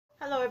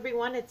Hello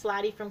everyone, it's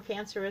Lottie from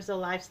Cancer is a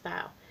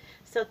Lifestyle.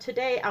 So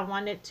today I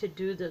wanted to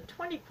do the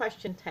 20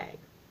 question tag.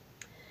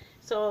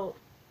 So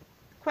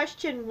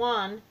question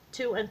 1,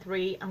 2, and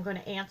 3 I'm going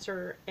to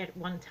answer at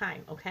one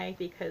time, okay?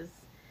 Because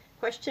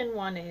question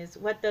 1 is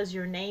what does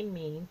your name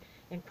mean?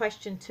 And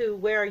question 2,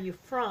 where are you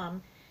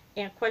from?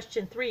 And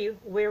question 3,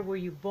 where were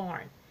you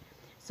born?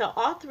 So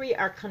all three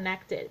are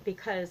connected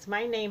because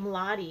my name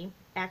Lottie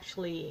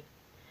actually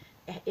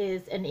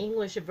is an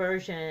English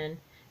version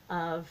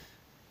of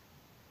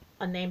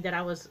a name that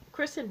I was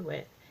christened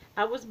with.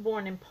 I was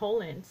born in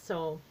Poland,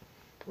 so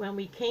when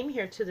we came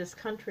here to this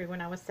country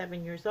when I was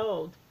 7 years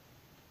old,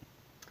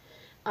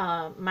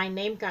 my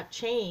name got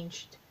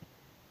changed.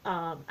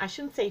 I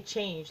shouldn't say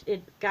changed,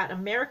 it got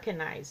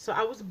Americanized. So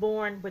I was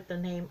born with the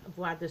name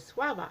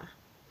Władysława.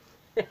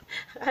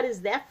 What is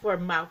that for a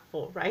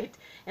mouthful, right?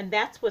 And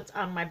that's what's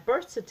on my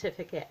birth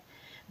certificate.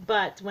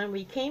 But when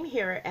we came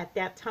here at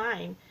that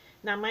time,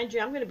 now mind you,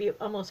 I'm going to be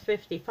almost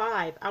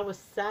 55. I was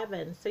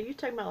 7, so you're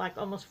talking about like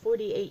almost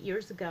 48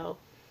 years ago.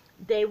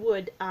 They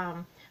would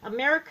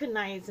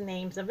Americanize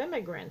names of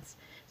immigrants.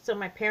 So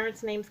my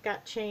parents' names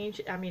got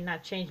changed. I mean,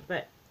 not changed,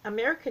 but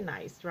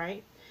Americanized,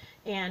 right?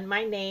 And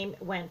my name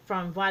went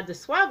from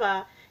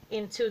Władysława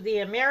into the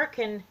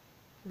American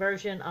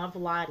version of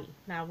Lottie.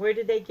 Now, where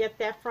did they get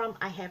that from?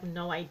 I have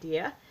no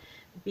idea,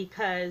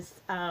 because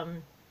I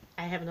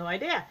have no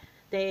idea.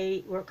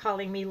 They were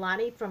calling me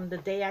Lottie from the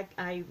day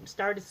I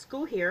started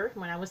school here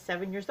when I was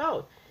 7 years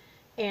old,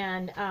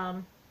 and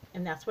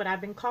that's what I've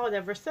been called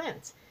ever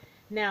since.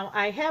 Now,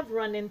 I have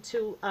run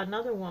into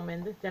another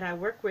woman that I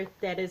work with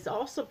that is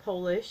also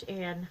Polish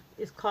and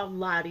is called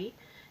Lottie,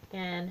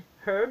 and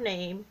her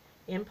name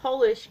in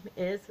Polish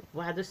is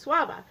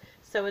Władysława.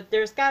 So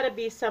there's got to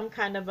be some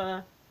kind of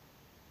a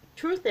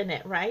truth in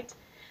it, right?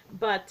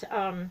 But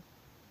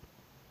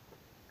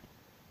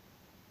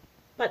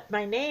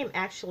my name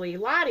actually,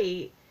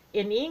 Lottie,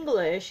 in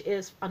English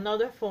is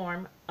another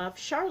form of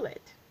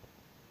Charlotte.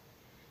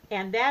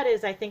 And that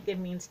is, I think it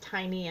means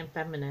tiny and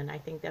feminine. I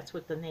think that's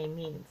what the name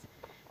means.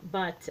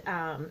 But,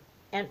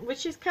 and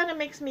which is kind of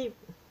makes me,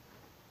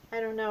 I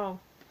don't know,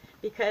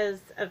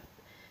 because of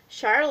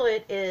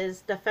Charlotte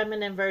is the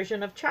feminine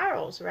version of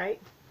Charles,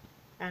 right?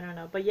 I don't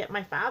know. But yet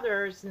my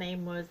father's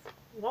name was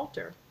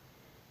Walter.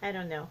 I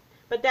don't know.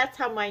 But that's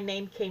how my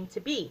name came to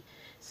be.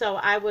 So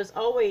I was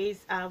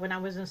always, when I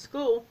was in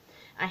school,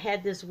 I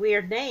had this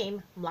weird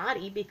name,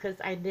 Lottie, because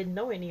I didn't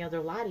know any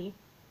other Lottie.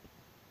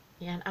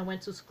 And I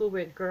went to school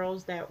with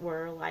girls that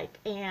were like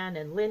Anne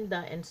and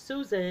Linda and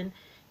Susan.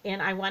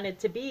 And I wanted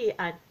to be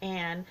an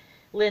Anne,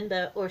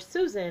 Linda, or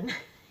Susan.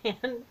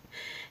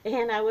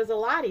 and I was a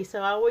Lottie.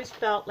 So I always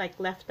felt like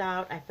left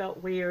out. I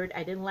felt weird.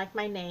 I didn't like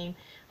my name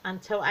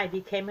until I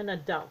became an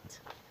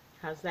adult.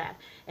 How's that?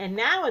 And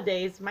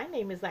nowadays, my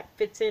name is like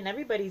fits in.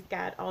 Everybody's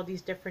got all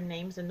these different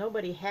names, and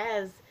nobody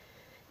has,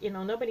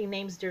 nobody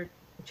names their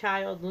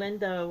child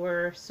Linda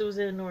or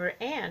Susan or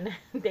Anne.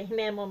 They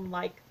name them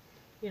like,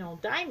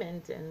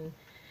 Diamond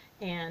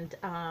and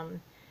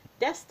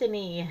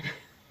Destiny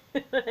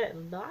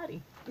and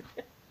Lottie.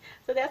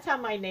 So that's how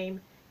my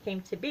name came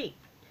to be.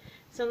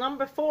 So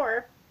number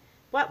 4,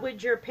 what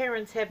would your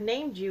parents have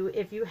named you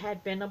if you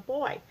had been a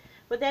boy?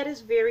 Well, that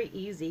is very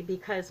easy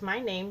because my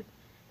name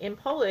in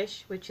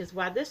Polish, which is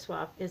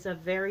Władysław, is a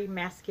very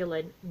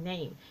masculine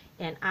name,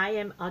 and I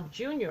am a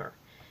junior.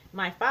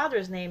 My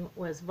father's name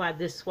was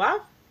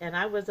Władysław, and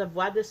I was a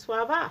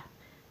Władysława.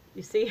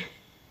 You see?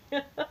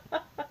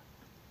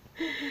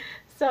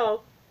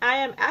 So I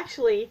am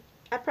actually,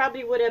 I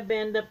probably would have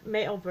been the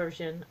male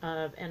version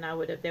of, and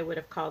they would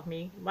have called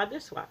me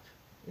Władysław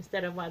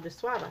instead of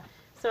Władysława.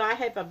 So I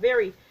have a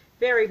very,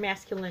 very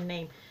masculine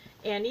name,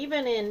 and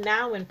even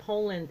now in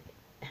Poland,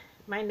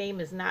 my name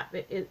is not,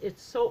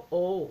 it's so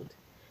old,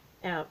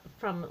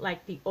 from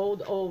like the old,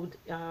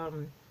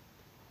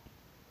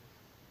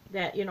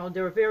 that,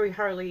 there are very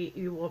hardly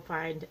you will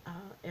find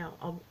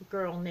a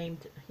girl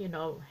named,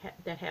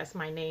 that has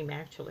my name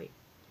actually.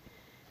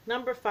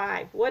 Number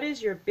 5, what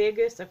is your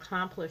biggest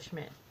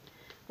accomplishment?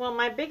 Well,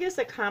 my biggest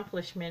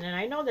accomplishment, and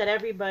I know that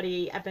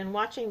everybody, I've been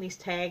watching these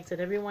tags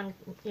and everyone,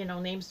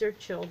 names their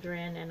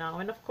children and all,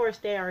 and of course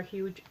they are a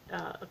huge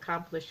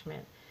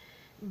accomplishment.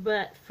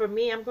 But for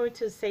me, I'm going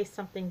to say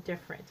something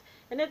different.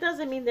 And it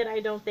doesn't mean that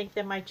I don't think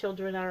that my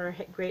children are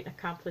a great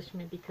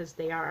accomplishment, because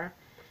they are.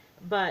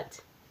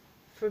 But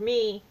for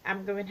me,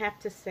 I'm going to have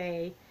to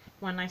say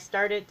when I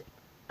started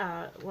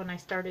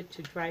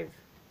to drive,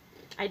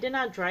 I did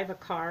not drive a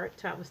car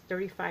till I was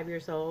 35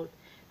 years old.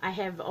 I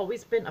have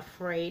always been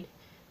afraid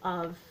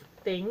of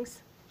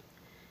things,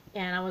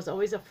 and I was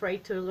always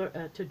afraid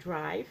to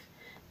drive.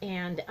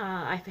 And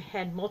I've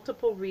had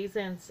multiple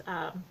reasons,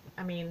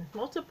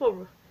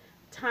 multiple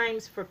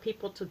times for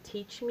people to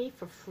teach me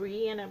for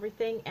free and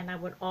everything, and I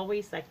would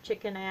always like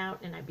chicken out,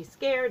 and I'd be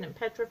scared and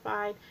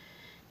petrified.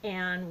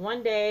 And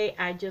one day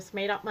I just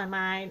made up my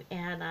mind,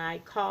 and I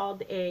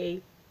called a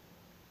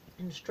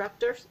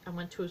instructor. I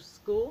went to a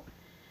school,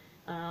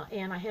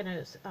 and I had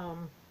an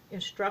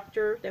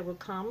instructor that would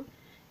come,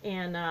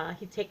 and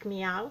he'd take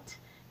me out,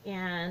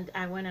 And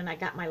I went and I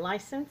got my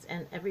license,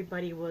 and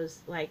everybody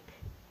was like,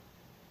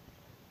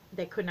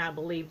 they could not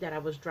believe that I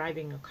was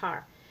driving a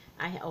car.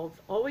 I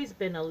have always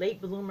been a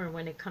late bloomer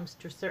when it comes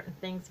to certain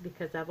things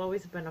because I've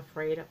always been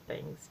afraid of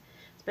things,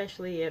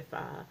 especially if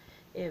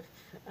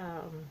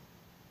um,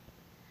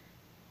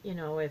 you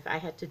know, if I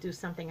had to do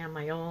something on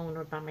my own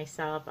or by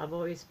myself. I've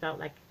always felt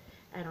like,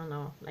 I don't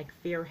know, like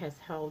fear has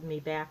held me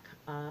back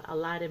a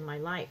lot in my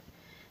life.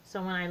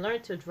 So when I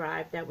learned to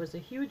drive, that was a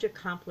huge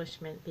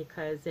accomplishment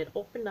because it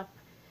opened up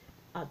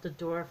the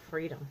door of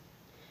freedom.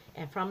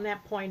 And from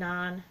that point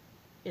on,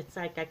 it's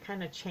like I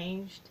kind of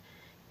changed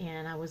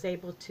and I was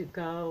able to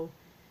go.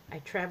 I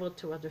traveled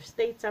to other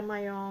states on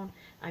my own.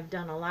 I've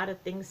done a lot of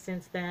things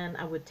since then.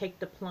 I would take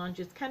the plunge.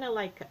 It's kind of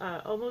like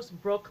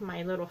almost broke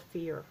my little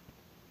fear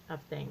of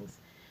things.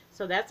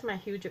 So that's my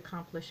huge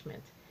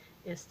accomplishment,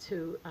 is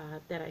to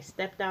that I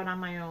stepped out on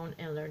my own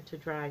and learned to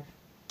drive.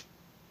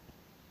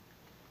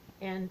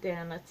 And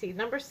then let's see,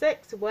 number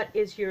 6, what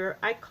is your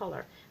eye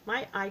color?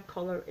 My eye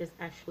color is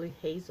actually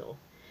hazel,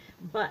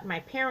 but my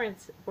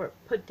parents were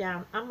put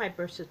down on my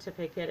birth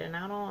certificate and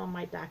on all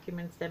my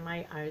documents that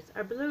my eyes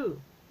are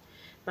blue.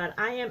 But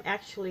I am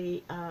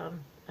actually a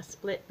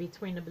split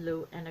between a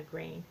blue and a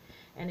green.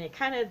 And it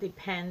kind of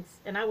depends,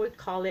 and I would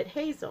call it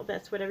hazel.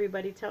 That's what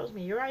everybody tells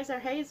me. Your eyes are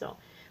hazel.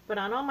 But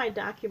on all my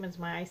documents,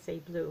 my eyes say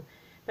blue.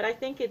 But I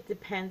think it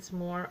depends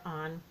more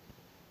on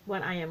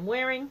what I am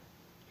wearing.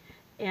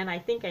 And I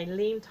think I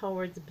lean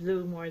towards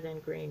blue more than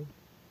green.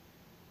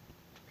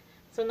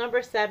 So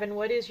number 7,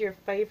 what is your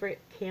favorite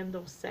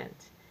candle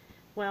scent?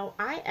 Well,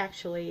 I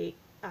actually,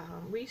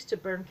 we used to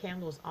burn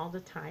candles all the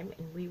time,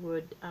 and we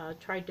would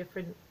try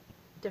different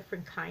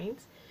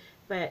kinds.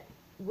 But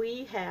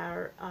we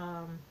are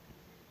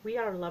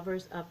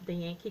lovers of the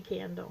Yankee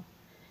Candle.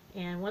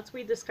 And once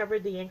we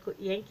discovered the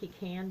Yankee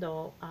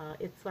Candle,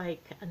 it's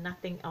like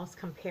nothing else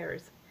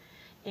compares.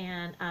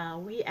 And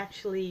we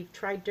actually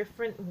tried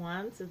different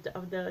ones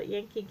of the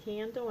Yankee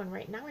Candle, and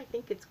right now I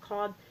think it's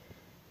called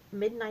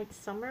Midnight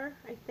Summer,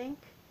 I think.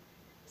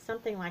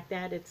 Something like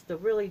that. It's the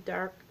really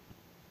dark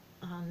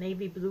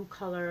navy blue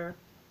color,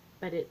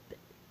 but it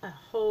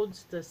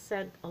holds the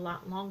scent a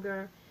lot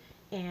longer,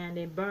 and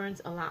it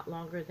burns a lot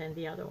longer than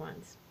the other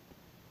ones.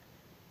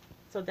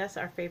 So that's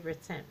our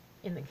favorite scent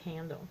in the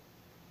candle.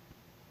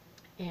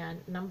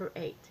 And number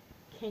 8,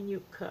 can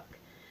you cook?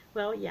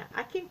 Well, yeah,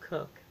 I can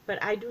cook,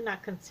 but I do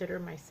not consider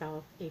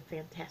myself a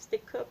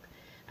fantastic cook.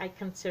 I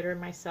consider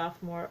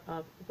myself more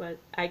of what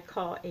I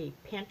call a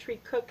pantry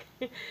cook.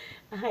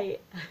 I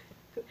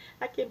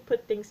I can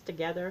put things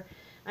together.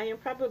 I am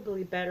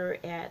probably better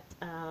at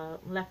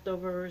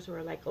leftovers,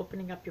 or like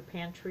opening up your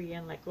pantry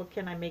and like, what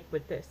can I make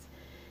with this?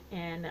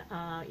 And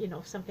you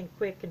know, something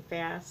quick and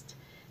fast.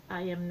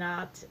 I am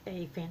not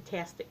a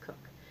fantastic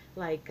cook.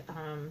 Like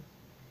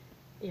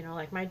you know,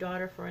 like my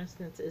daughter, for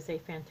instance, is a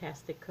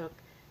fantastic cook.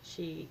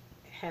 She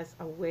has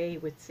a way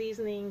with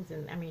seasonings,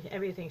 and I mean,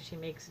 everything she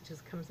makes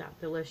just comes out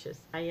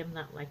delicious. I am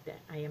not like that.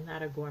 I am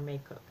not a gourmet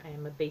cook. I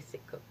am a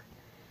basic cook.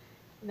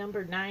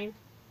 Number 9,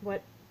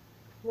 what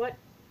what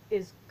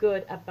is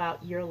good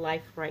about your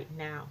life right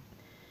now?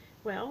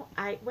 Well,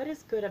 what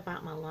is good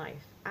about my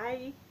life?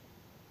 I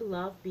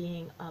love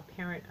being a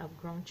parent of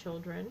grown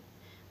children.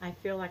 I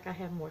feel like I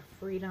have more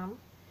freedom.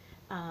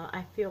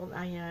 I feel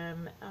I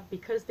am,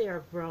 because they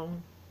are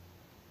grown,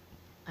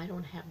 I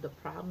don't have the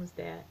problems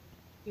that,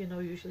 you know,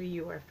 usually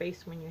you are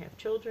faced when you have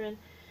children.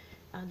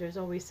 There's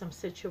always some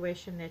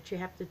situation that you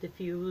have to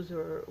diffuse,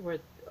 or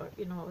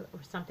you know, or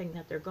something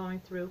that they're going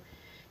through.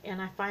 And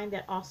I find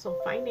that also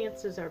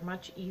finances are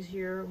much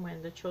easier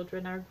when the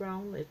children are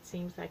grown. It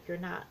seems like you're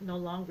no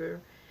longer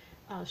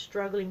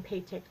struggling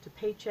paycheck to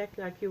paycheck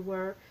like you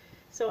were.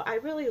 So I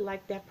really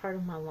like that part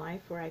of my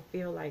life where I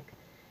feel like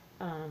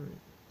um,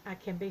 I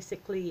can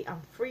basically,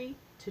 I'm free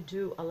to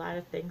do a lot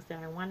of things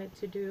that I wanted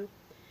to do.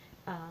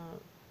 Uh,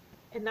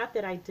 and not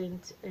that I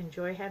didn't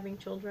enjoy having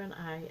children.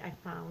 I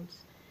found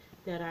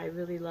that I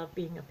really love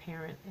being a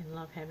parent and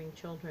love having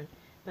children,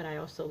 but I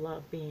also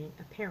love being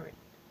a parent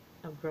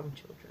of grown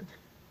children.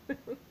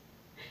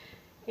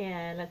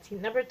 And let's see,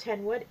 number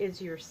 10, what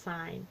is your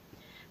sign?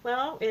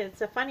 Well,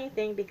 it's a funny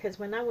thing because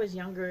when I was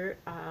younger,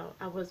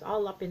 I was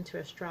all up into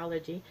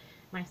astrology.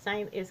 My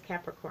sign is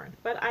Capricorn,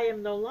 but I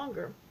am no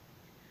longer.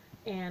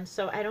 And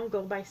so I don't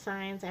go by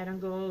signs. I don't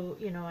go,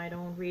 you know, I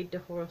don't read the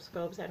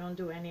horoscopes. I don't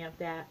do any of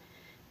that.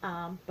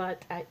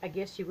 But I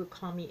guess you would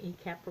call me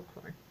a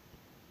Capricorn.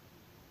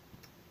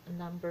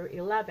 Number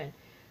 11,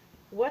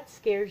 what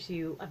scares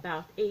you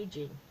about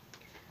aging?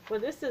 Well,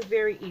 this is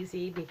very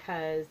easy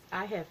because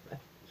I have a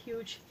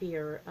huge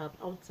fear of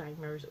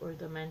Alzheimer's or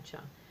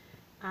dementia.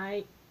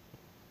 I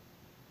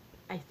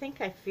I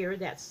think I fear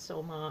that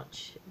so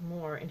much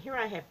more. And here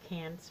I have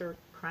cancer,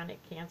 chronic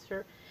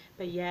cancer,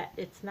 but yet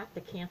it's not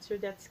the cancer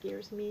that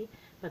scares me,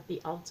 but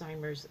the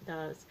Alzheimer's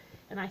does.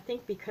 And I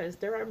think because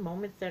there are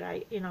moments that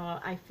I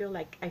feel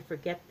like I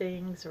forget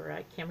things, or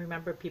I can't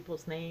remember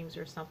people's names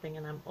or something,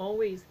 and I'm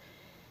always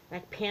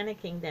like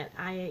panicking that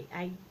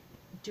I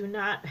do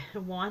not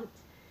want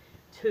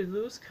to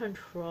lose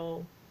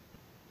control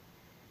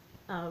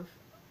of,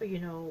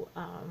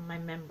 my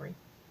memory.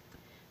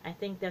 I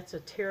think that's a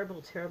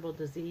terrible, terrible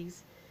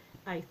disease.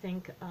 I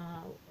think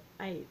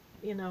I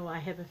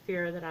have a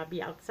fear that I'll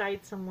be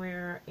outside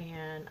somewhere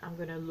and I'm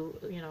going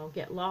to,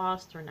 get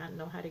lost or not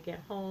know how to get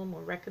home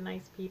or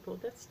recognize people.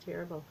 That's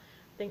terrible.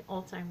 I think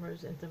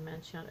Alzheimer's and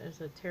dementia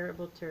is a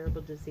terrible,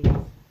 terrible disease.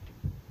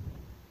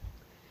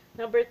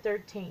 Number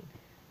 13.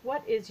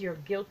 What is your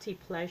guilty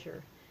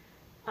pleasure?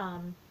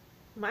 Um,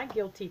 my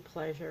guilty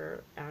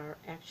pleasure are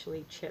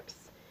actually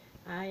chips.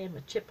 I am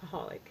a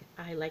chipaholic.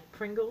 I like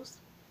Pringles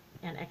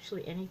and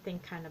actually anything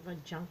kind of a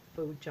junk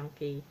food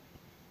junkie,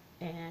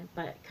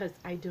 but because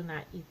I do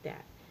not eat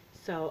that.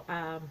 So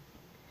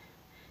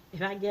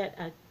if I get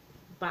a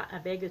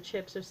bag of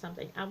chips or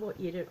something, I will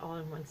eat it all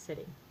in one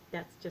sitting.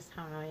 That's just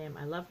how I am.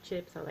 I love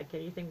chips. I like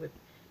anything with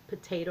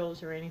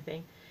potatoes or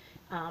anything.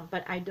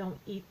 But I don't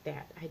eat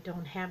that. I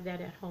don't have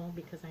that at home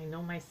because I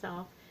know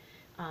myself.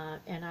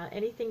 And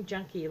anything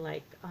junky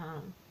like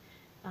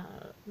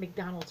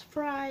McDonald's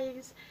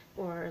fries,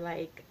 or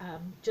like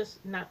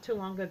just not too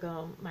long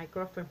ago, my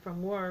girlfriend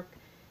from work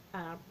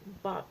uh,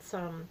 bought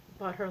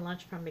her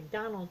lunch from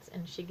McDonald's,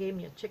 and she gave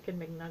me a chicken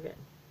McNugget.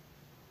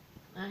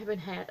 I haven't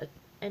had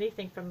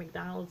anything from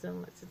McDonald's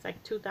since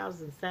like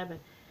 2007.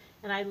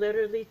 And I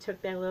literally took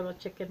that little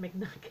chicken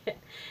McNugget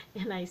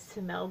and I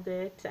smelled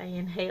it, I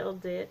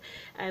inhaled it,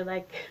 I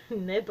like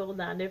nibbled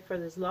on it for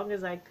as long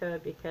as I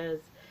could because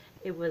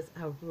it was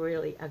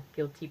really a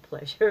guilty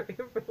pleasure. It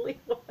really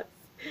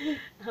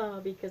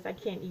was. Because I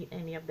can't eat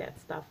any of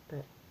that stuff,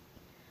 but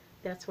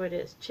that's what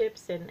it is.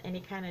 Chips and any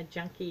kind of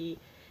junky,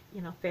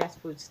 fast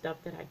food stuff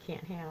that I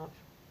can't have.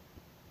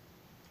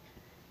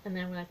 And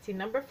then let's see,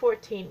 number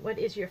 14, what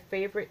is your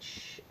favorite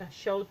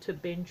show to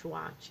binge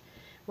watch?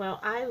 Well,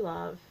 I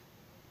love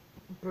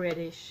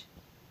British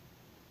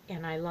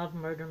and I love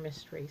murder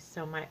mysteries.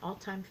 So my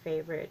all-time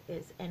favorite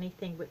is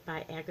anything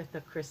by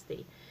Agatha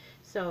Christie.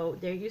 So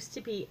there used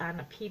to be on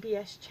a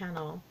PBS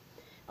channel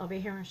over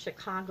here in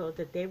Chicago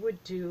that they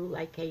would do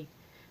like a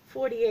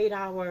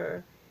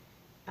 48-hour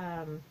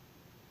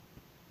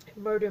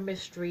murder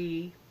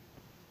mystery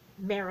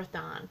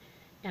marathon,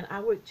 and I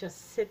would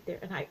just sit there,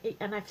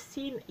 and I've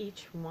seen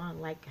each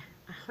one like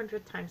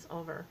 100 times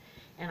over,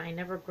 and I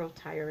never grow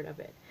tired of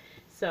it.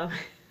 So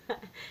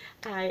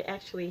I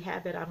actually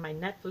have it on my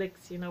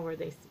Netflix, where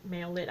they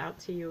mail it out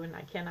to you, and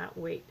I cannot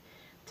wait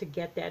to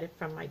get that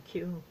from my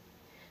queue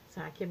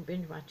so I can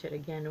binge watch it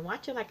again and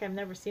watch it like I've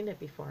never seen it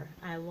before.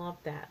 I love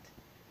that.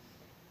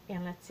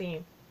 And let's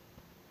see.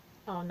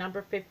 Oh,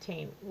 number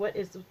 15. What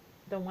is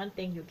the one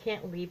thing you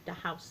can't leave the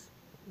house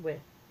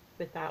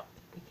without?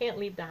 You can't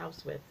leave the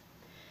house with.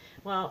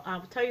 Well,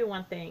 I'll tell you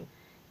one thing.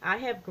 I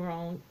have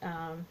grown,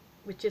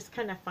 which is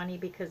kind of funny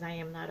because I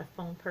am not a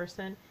phone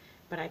person,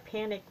 but I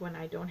panic when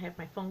I don't have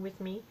my phone with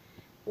me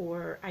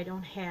or I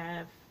don't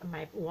have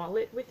my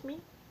wallet with me,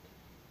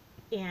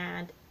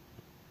 and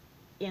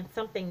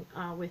something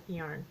with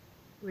yarn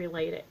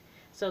related.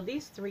 So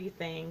these three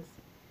things,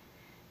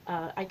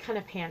 I kind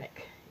of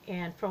panic.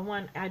 And for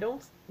one, I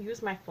don't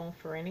use my phone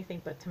for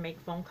anything but to make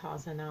phone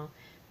calls and all.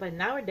 But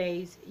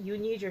nowadays, you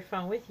need your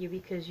phone with you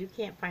because you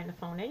can't find a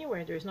phone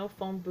anywhere. There's no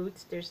phone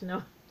booths. There's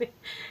no,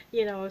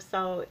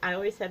 so I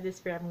always have this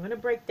fear I'm going to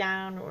break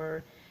down,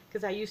 or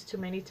because I used to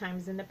many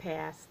times in the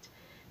past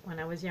when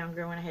I was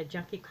younger, when I had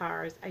junky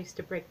cars, I used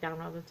to break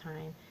down all the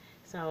time.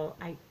 So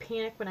I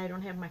panic when I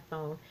don't have my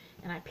phone,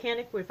 and I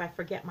panic if I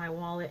forget my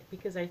wallet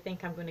because I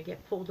think I'm going to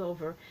get pulled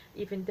over,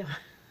 even though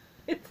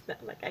it's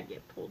not like I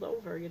get pulled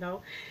over,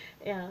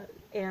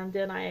 and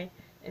then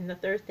and the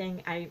third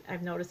thing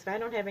I've noticed, if I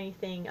don't have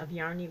anything of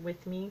yarny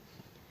with me,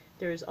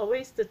 there's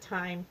always the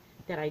time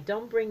that I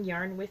don't bring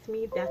yarn with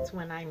me. That's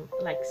when I'm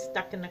like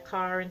stuck in the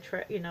car and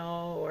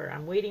or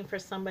I'm waiting for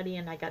somebody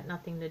and I got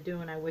nothing to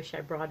do and I wish I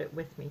brought it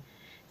with me.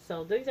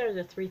 So these are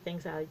the three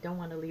things that I don't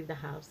want to leave the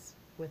house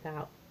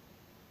without.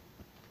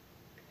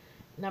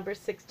 Number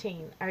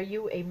 16, are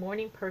you a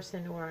morning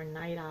person or a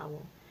night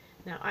owl?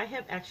 Now, I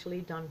have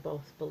actually done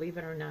both, believe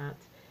it or not.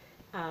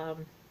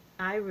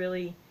 I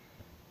really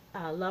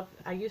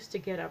I used to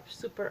get up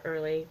super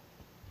early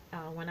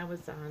when I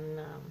was on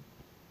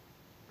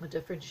a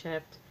different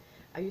shift.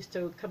 I used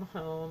to come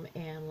home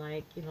and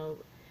I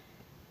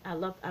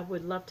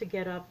would love to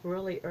get up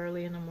really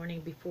early in the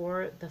morning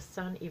before the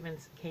sun even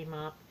came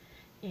up,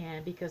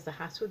 and because the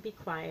house would be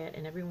quiet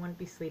and everyone would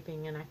be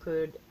sleeping, and I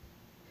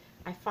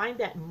find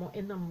that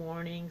in the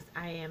mornings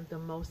I am the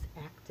most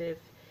active,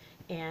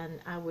 and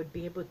I would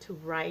be able to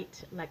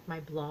write like my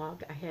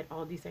blog. I had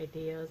all these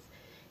ideas,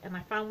 and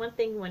I found one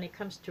thing when it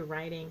comes to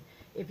writing: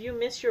 if you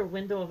miss your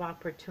window of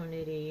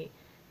opportunity,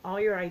 all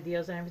your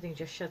ideas and everything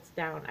just shuts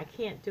down. I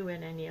can't do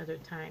it any other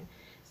time.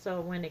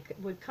 So when it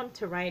would come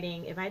to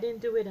writing, if I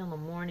didn't do it in the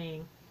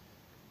morning,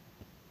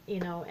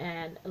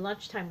 and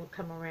lunchtime would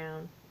come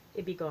around,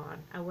 it'd be gone.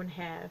 I wouldn't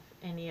have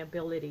any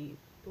ability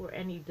or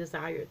any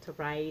desire to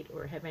write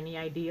or have any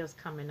ideas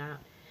coming out.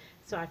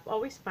 So I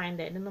always find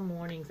that in the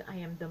mornings I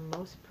am the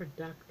most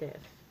productive.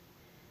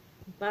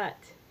 But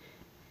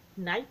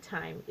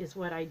nighttime is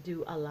what I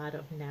do a lot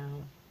of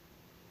now.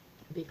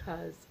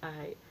 because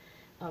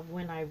of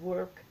when I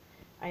work.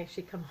 I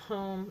actually come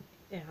home,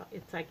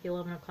 it's like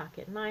 11 o'clock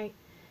at night.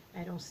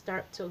 I don't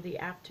start till the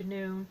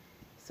afternoon.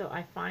 So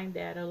I find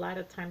that a lot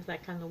of times,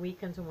 like on the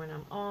weekends and when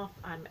I'm off,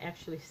 I'm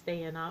actually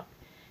staying up.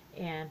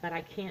 But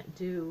I can't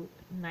do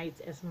nights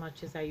as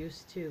much as I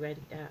used to.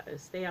 I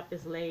stay up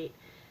as late.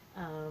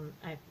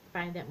 I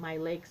find that my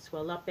legs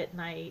swell up at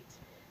night.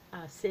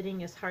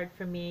 Sitting is hard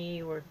for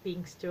me, or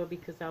being still,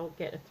 because I'll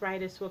get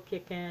arthritis will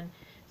kick in.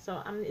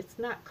 So it's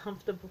not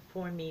comfortable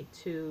for me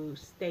to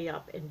stay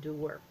up and do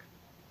work.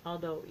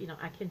 Although,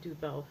 I can do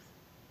both,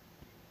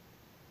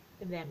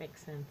 if that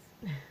makes sense.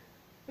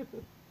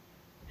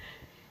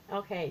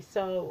 Okay,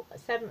 so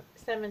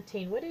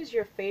 17. What is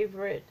your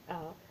favorite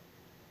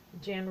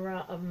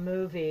genre of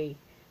movie?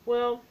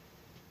 Well,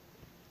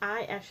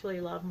 I actually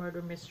love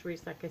murder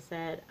mysteries, like I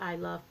said. I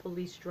love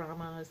police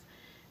dramas.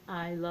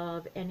 I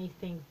love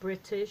anything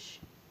British,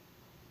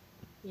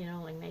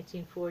 like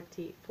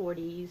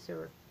 1940s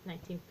or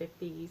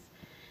 1950s.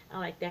 I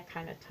like that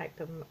kind of type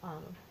of.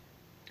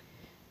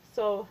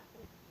 So,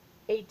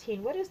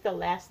 18. What is the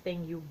last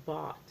thing you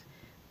bought?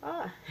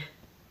 Ah,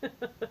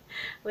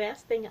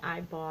 last thing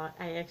I bought,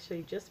 I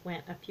actually just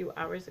went a few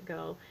hours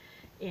ago,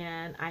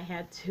 and I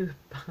had to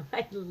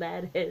buy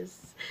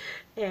lettuce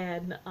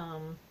and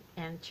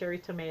cherry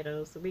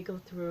tomatoes. We go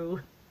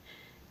through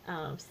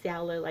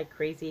salad like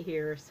crazy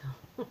here,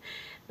 so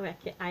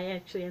I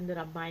actually ended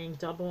up buying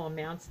double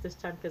amounts this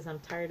time because I'm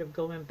tired of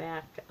going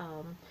back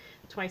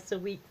twice a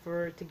week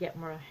to get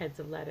more heads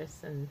of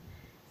lettuce, and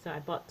so I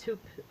bought two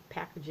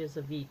packages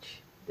of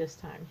each this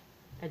time.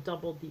 I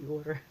doubled the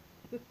order.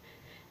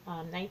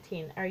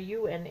 19. Are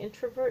you an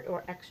introvert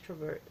or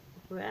extrovert?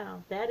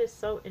 Wow, that is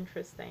so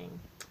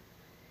interesting.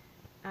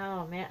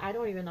 Oh man, I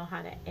don't even know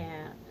how to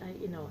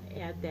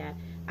add that.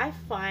 I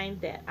find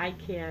that I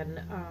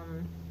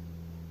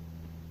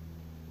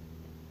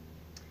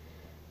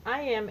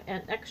am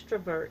an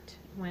extrovert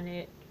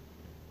when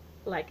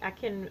like I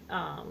can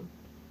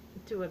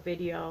do a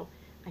video,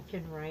 I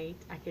can write,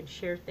 I can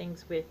share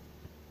things with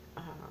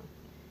um,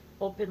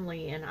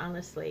 openly and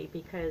honestly,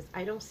 because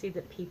I don't see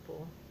the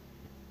people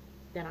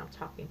that I'm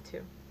talking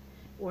to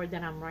or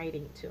that I'm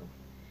writing to.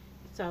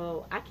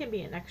 So I can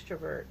be an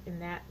extrovert in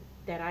that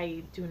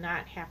I do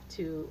not have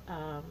to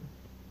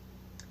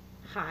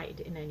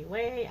hide in any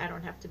way. I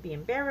don't have to be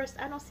embarrassed.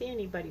 I don't see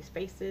anybody's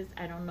faces.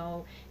 I don't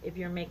know if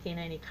you're making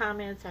any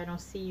comments. I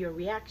don't see your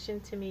reaction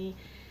to me.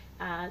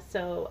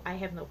 So I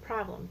have no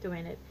problem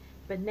doing it.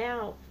 But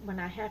now, when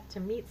I have to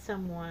meet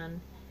someone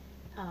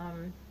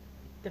um,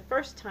 the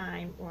first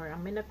time, or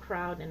I'm in a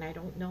crowd and I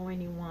don't know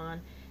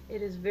anyone,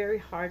 it is very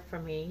hard for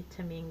me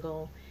to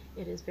mingle.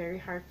 It is very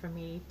hard for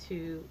me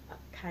to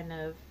kind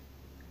of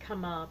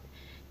come up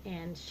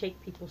and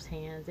shake people's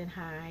hands and,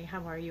 hi,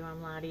 how are you?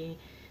 I'm Lottie.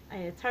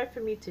 It's hard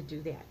for me to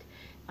do that.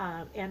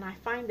 And I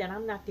find that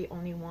I'm not the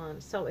only one.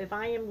 So if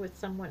I am with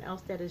someone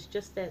else that is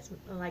just as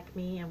like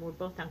me and we're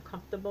both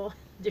uncomfortable,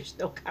 there's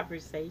no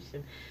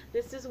conversation.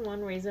 This is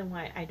one reason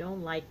why I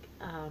don't like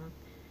uh,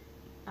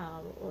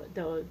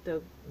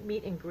 the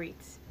meet and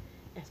greets,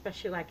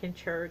 especially like in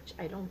church.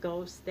 I don't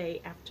go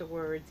stay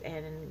afterwards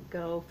and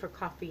go for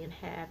coffee and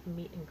have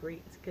meet and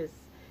greets, because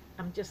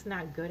I'm just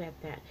not good at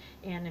that.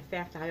 And in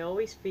fact, um, I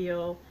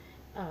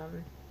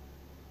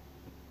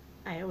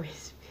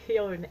always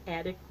feel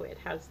inadequate.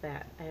 How's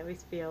that? I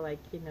always feel like,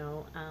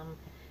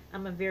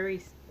 I'm a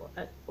very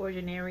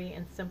ordinary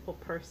and simple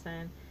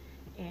person.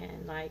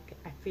 And like,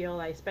 I feel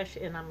like,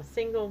 especially, and I'm a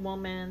single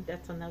woman,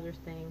 that's another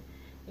thing.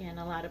 And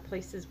a lot of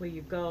places where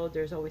you go,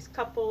 there's always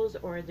couples,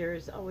 or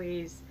there's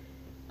always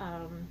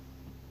um,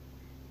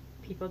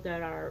 people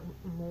that are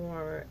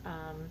more,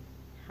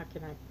 how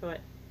can I put,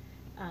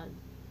 uh,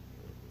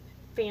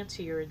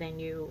 fancier than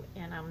you.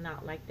 And I'm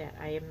not like that.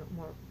 I'm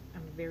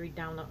very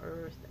down to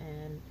earth,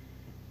 and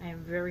I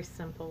am very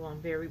simple.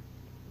 I'm very,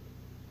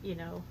 you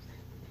know,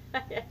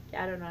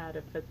 I don't know how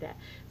to put that.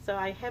 So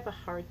I have a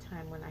hard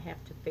time when I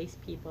have to face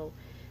people,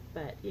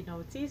 but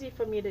it's easy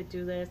for me to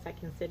do this. I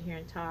can sit here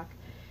and talk.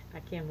 I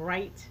can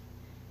write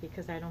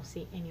because I don't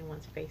see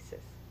anyone's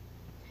faces.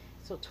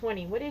 So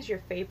 20, what is your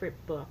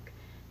favorite book?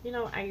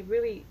 I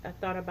really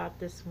thought about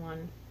this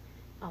one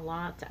a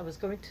lot. I was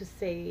going to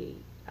say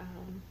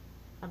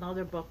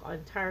another book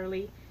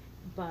entirely,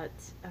 but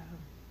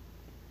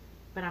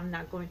I'm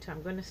not going to.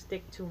 I'm going to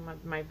stick to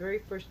my very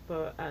first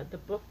book, the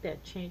book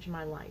that changed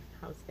my life.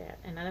 How's that?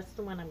 And that's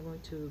the one I'm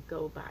going to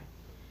go by,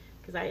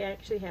 because I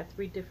actually have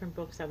 3 different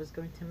books I was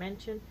going to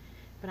mention,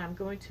 but I'm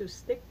going to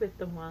stick with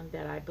the one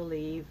that I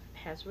believe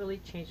has really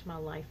changed my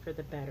life for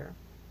the better.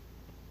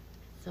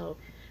 So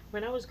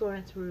when I was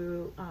going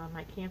through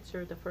my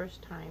cancer the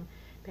first time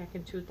back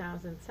in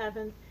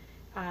 2007,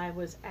 I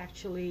was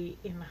actually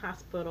in the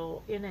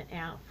hospital in and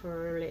out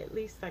for at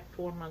least like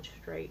 4 months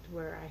straight,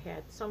 where I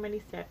had so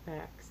many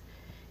setbacks.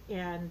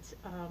 And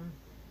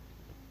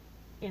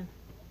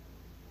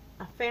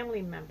a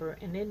family member,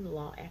 an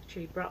in-law,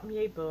 actually brought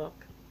me a book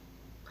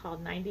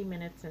called 90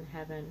 Minutes in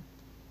Heaven,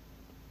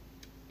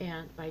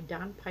 and by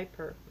Don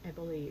Piper, I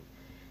believe.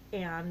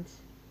 And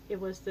it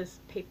was this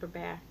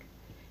paperback,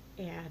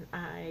 And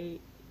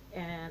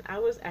I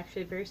was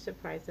actually very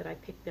surprised that I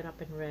picked it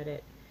up and read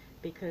it,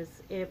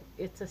 because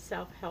it's a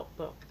self-help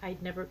book. I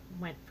never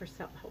went for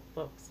self-help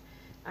books.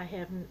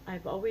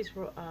 I've always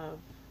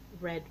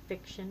read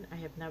fiction. I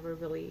have never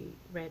really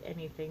read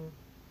anything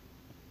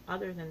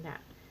other than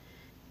that.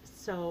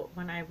 So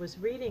when I was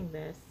reading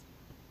this,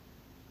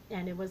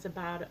 and it was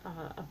about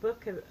a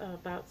book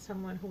about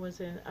someone who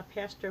was a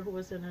pastor who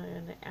was in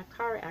a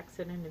car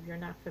accident, if you're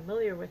not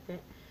familiar with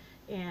it,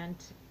 and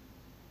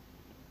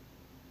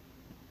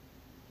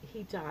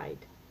he died,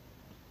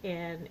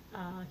 and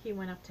he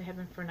went up to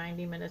heaven for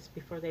 90 minutes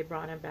before they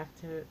brought him back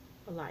to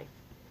life.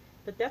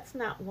 But that's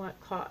not what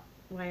caught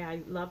why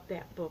I loved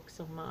that book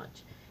so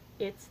much.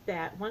 It's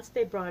that once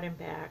they brought him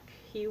back,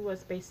 he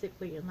was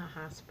basically in the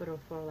hospital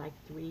for like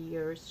 3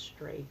 years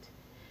straight,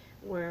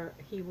 where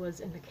he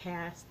was in the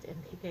cast, and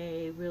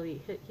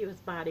his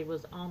body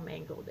was all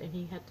mangled, and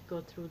he had to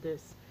go through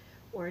this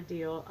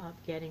ordeal of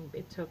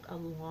it took a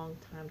long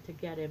time to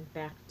get him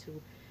back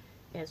to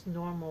as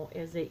normal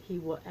as he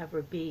will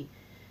ever be.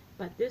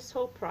 But this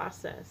whole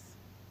process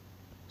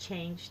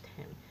changed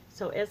him.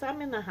 So as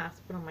I'm in the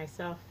hospital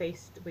myself,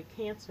 faced with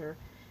cancer,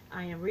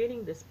 I am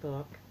reading this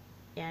book,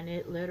 and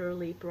it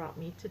literally brought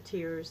me to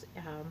tears,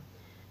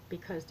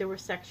 because there were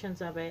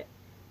sections of it,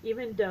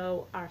 even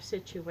though our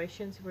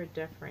situations were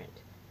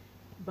different,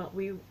 but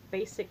we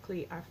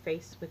basically are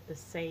faced with the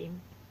same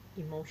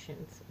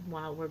emotions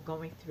while we're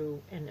going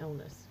through an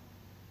illness.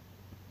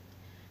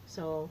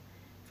 So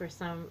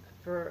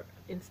for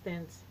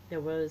instance, there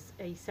was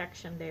a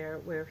section there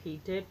where he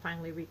did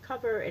finally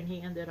recover, and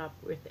he ended up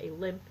with a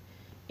limp,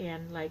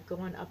 and like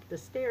going up the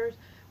stairs,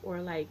 or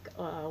like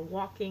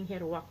walking. He had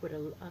to walk with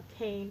a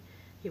cane.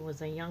 He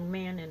was a young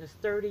man in his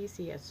 30s.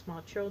 He had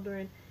small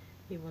children.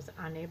 He was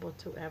unable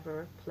to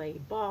ever play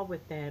ball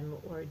with them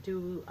or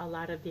do a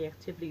lot of the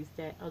activities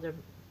that other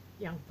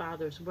young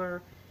fathers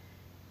were.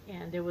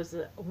 And there was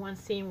one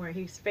scene where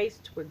he's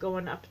faced with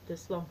going up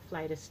this long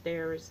flight of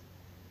stairs,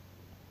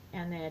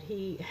 and that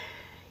he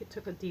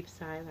took a deep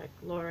sigh, like,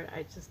 Lord,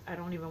 I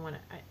don't even want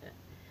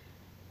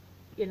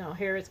to,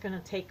 here it's going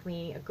to take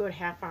me a good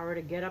half hour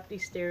to get up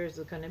these stairs.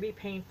 It's going to be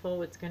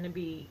painful. It's going to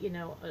be,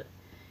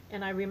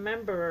 and I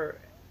remember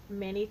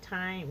many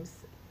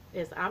times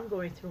as I'm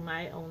going through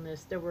my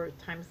illness, there were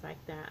times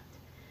like that.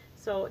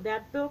 So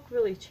that book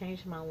really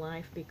changed my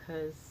life,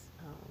 because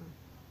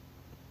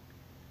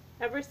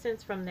ever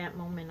since from that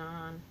moment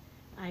on,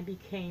 I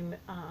became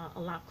a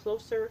lot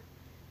closer.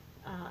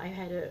 I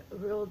had a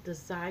real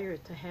desire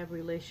to have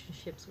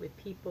relationships with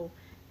people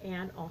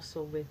and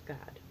also with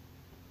God.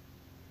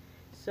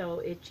 So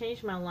it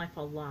changed my life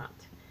a lot.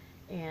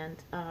 And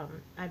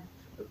I've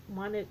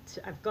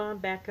gone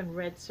back and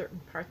read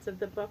certain parts of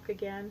the book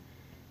again,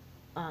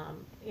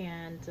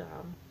 and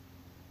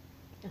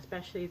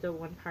especially the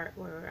one part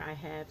where I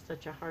have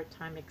such a hard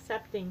time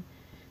accepting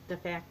the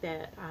fact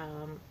that,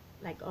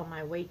 like, all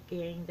my weight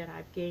gain that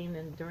I've gained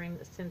and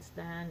since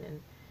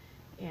then,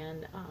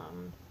 and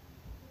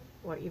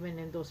or even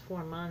in those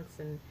 4 months,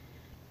 and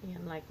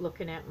like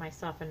looking at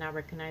myself and not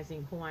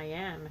recognizing who I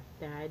am,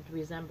 that I'd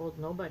resembled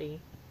nobody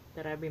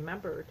that I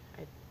remembered.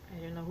 I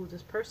didn't know who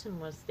this person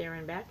was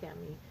staring back at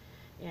me.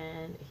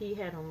 And he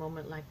had a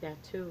moment like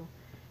that too,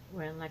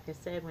 when, like I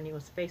said, when he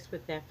was faced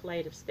with that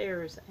flight of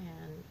stairs,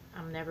 and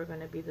I'm never going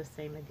to be the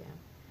same again.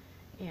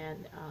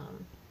 And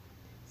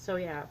so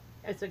yeah,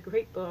 it's a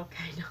great book.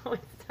 I know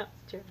it sounds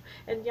terrible.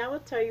 And yeah, I will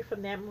tell you,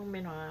 from that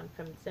moment on,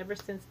 ever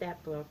since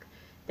that book,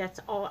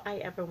 that's all I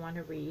ever want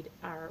to read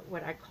are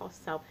what I call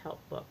self-help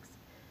books.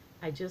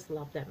 I just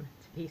love them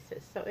to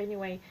pieces. So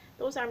anyway,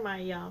 those are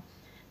my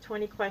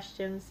 20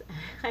 questions.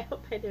 I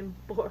hope I didn't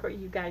bore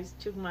you guys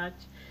too much.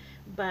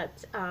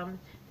 But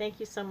thank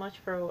you so much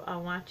for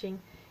watching.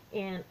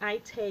 And I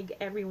tag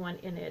everyone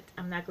in it.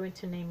 I'm not going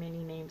to name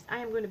any names. I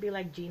am going to be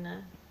like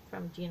Gina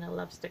from Gina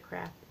Loves to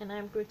Craft. And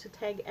I'm going to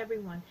tag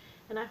everyone.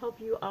 And I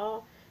hope you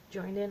all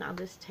join in on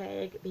this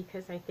tag,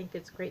 because I think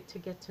it's great to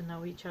get to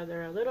know each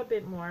other a little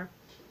bit more.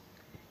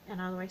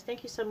 And otherwise,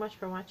 thank you so much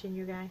for watching,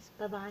 you guys.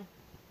 Bye-bye.